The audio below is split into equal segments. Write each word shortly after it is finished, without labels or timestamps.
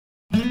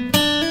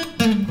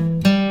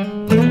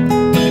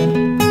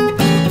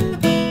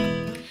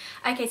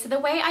Okay, so the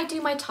way I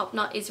do my top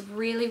knot is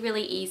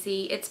really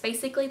easy. It's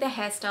basically the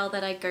hairstyle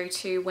that I go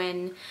to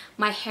when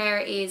my hair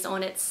is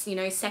on its, you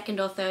know, second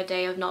or third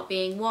day of not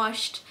being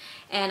washed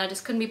and I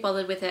just couldn't be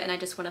bothered with it and I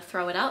just want to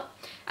throw it up.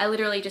 I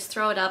literally just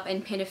throw it up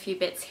and pin a few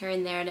bits here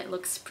and there and it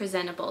looks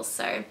presentable.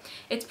 So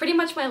it's pretty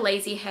much my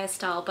lazy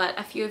hairstyle, but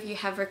a few of you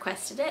have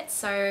requested it,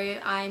 so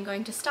I'm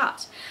going to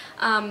start.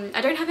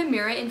 I don't have a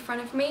mirror in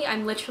front of me.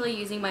 I'm literally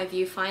using my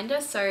viewfinder,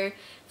 so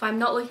if I'm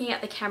not looking at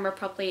the camera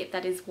properly,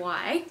 that is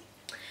why.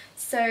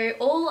 So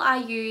all I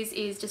use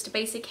is just a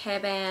basic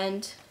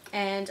hairband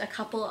and a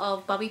couple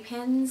of bobby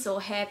pins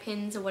or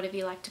hairpins or whatever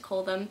you like to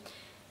call them,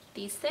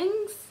 these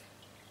things.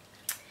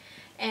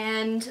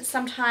 And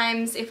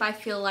sometimes if I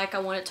feel like I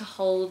want it to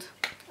hold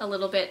a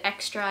little bit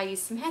extra, I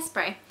use some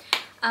hairspray.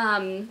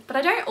 But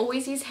I don't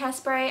always use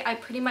hairspray. I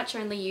pretty much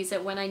only use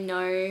it when I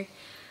know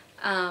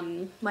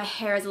my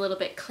hair is a little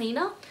bit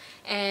cleaner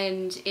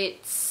and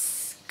it's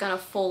gonna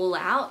fall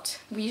out.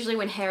 Usually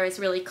when hair is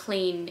really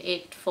clean,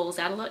 it falls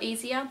out a lot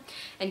easier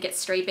and gets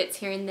stray bits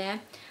here and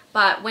there.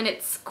 But when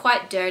it's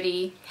quite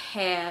dirty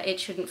hair, it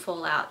shouldn't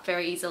fall out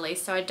very easily.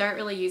 So I don't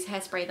really use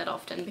hairspray that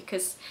often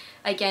because,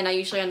 again, I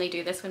usually only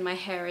do this when my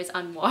hair is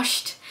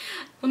unwashed.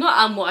 Well,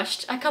 not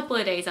unwashed, a couple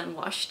of days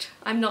unwashed.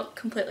 I'm not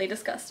completely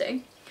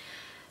disgusting.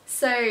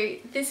 So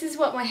this is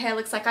what my hair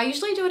looks like. I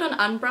usually do it on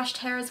unbrushed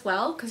hair as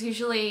well because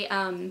usually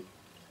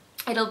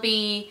it'll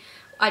be,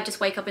 I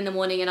just wake up in the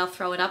morning and I'll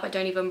throw it up. I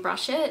don't even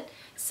brush it.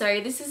 So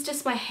this is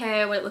just my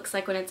hair, what it looks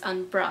like when it's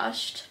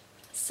unbrushed.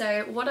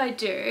 So what I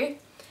do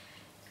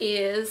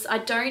is I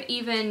don't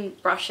even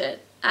brush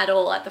it at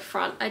all at the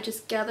front. I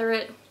just gather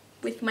it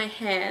with my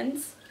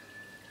hands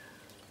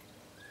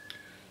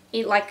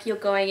like you're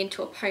going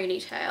into a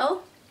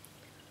ponytail.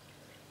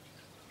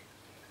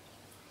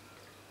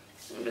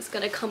 I'm just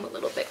going to come a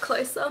little bit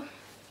closer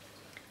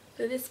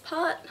for this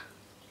part.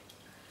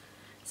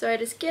 So I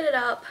just get it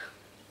up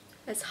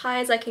as high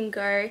as I can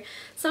go.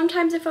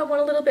 Sometimes if I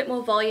want a little bit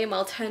more volume,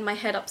 I'll turn my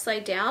head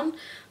upside down,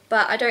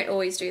 but I don't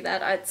always do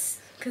that. It's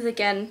because,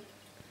 again,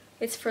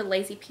 it's for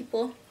lazy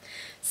people.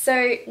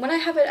 So when I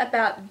have it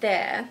about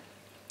there,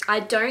 I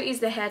don't use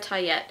the hair tie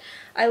yet.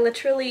 I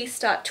literally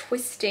start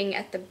twisting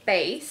at the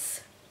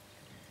base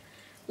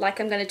like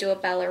I'm going to do a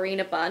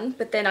ballerina bun,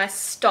 but then I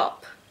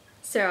stop.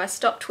 So I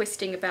stop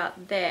twisting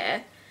about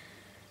there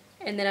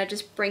and then I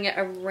just bring it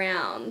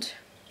around.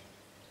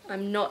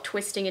 I'm not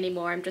twisting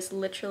anymore. I'm just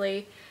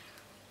literally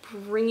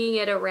bringing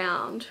it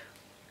around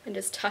and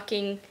just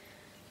tucking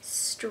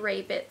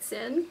stray bits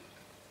in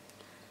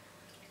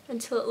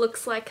until it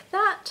looks like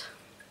that.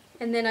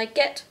 And then I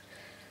get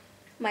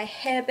my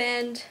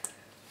hairband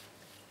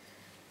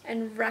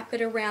and wrap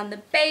it around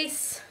the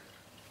base,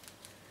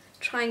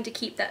 trying to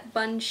keep that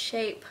bun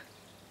shape,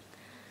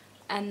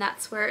 and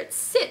that's where it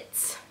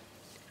sits.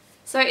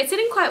 So it's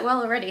sitting quite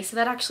well already, so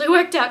that actually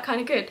worked out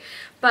kind of good.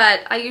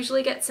 But I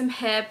usually get some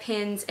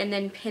hairpins and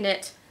then pin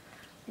it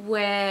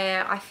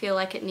where I feel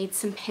like it needs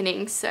some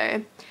pinning.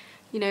 So,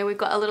 you know, we've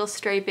got a little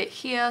stray bit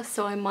here,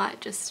 so I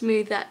might just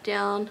smooth that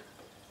down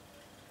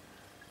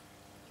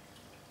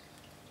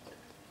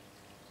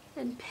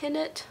and pin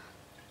it,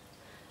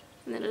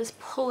 and then I just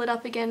pull it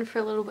up again for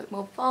a little bit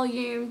more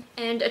volume.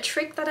 And a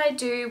trick that I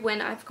do when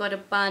I've got a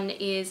bun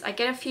is I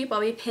get a few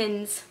bobby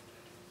pins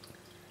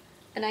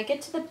and I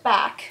get to the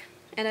back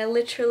and I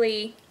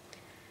literally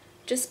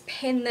just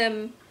pin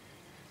them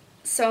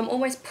so I'm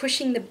almost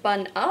pushing the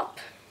bun up.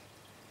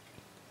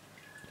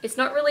 It's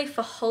not really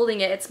for holding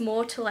it, it's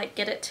more to like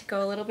get it to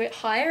go a little bit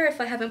higher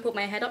if I haven't put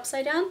my head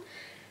upside down.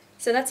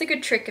 So that's a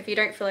good trick if you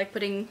don't feel like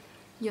putting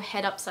your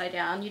head upside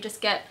down. You just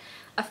get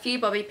a few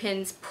bobby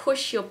pins,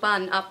 push your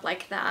bun up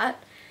like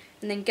that,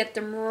 and then get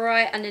them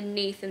right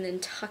underneath and then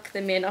tuck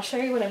them in. I'll show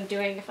you what I'm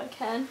doing if I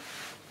can.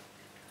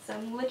 So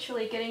I'm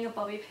literally getting a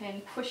bobby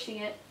pin, pushing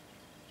it,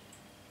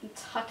 and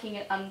tucking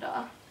it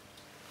under.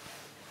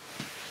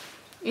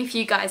 If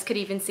you guys could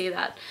even see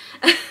that.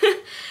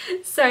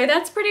 So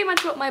that's pretty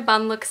much what my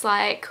bun looks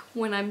like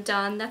when I'm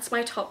done. That's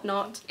my top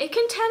knot. It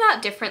can turn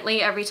out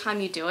differently every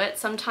time you do it.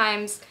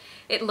 Sometimes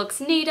it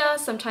looks neater,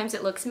 sometimes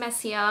it looks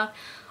messier.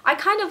 I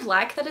kind of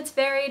like that it's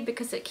varied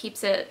because it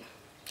keeps it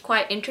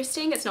quite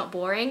interesting, it's not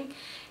boring.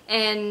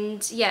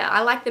 And yeah,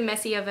 I like the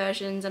messier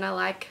versions and I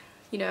like,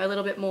 you know, a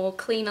little bit more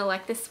cleaner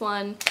like this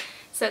one.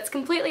 So it's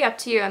completely up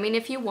to you. I mean,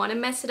 if you want to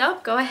mess it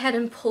up, go ahead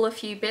and pull a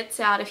few bits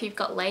out if you've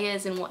got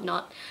layers and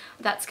whatnot.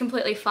 That's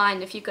completely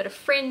fine. If you've got a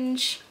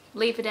fringe,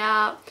 leave it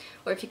out.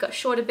 Or if you've got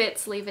shorter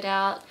bits, leave it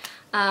out.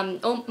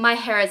 My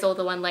hair is all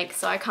the one length,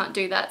 so I can't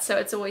do that. So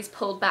it's always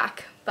pulled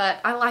back.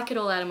 But I like it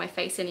all out of my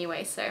face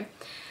anyway, so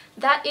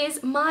that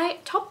is my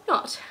top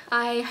knot.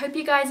 I hope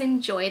you guys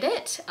enjoyed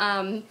it.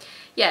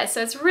 Yeah,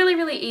 so it's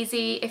really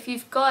easy. If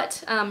you've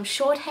got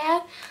short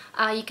hair,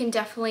 you can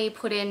definitely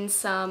put in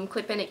some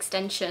clip-in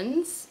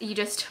extensions. You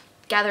just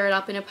gather it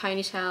up in a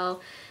ponytail,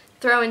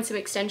 throw in some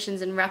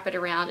extensions and wrap it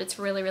around. It's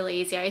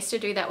really easy. I used to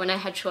do that when I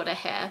had shorter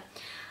hair.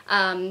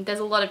 There's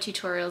a lot of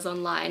tutorials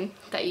online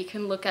that you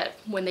can look at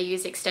when they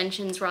use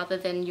extensions rather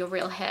than your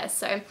real hair.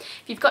 So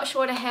if you've got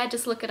shorter hair,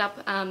 just look it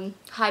up,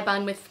 high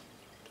bun with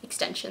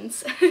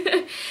extensions.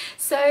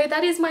 So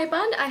that is my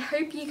bun. I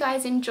hope you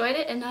guys enjoyed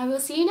it, and I will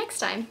see you next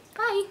time.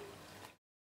 Bye!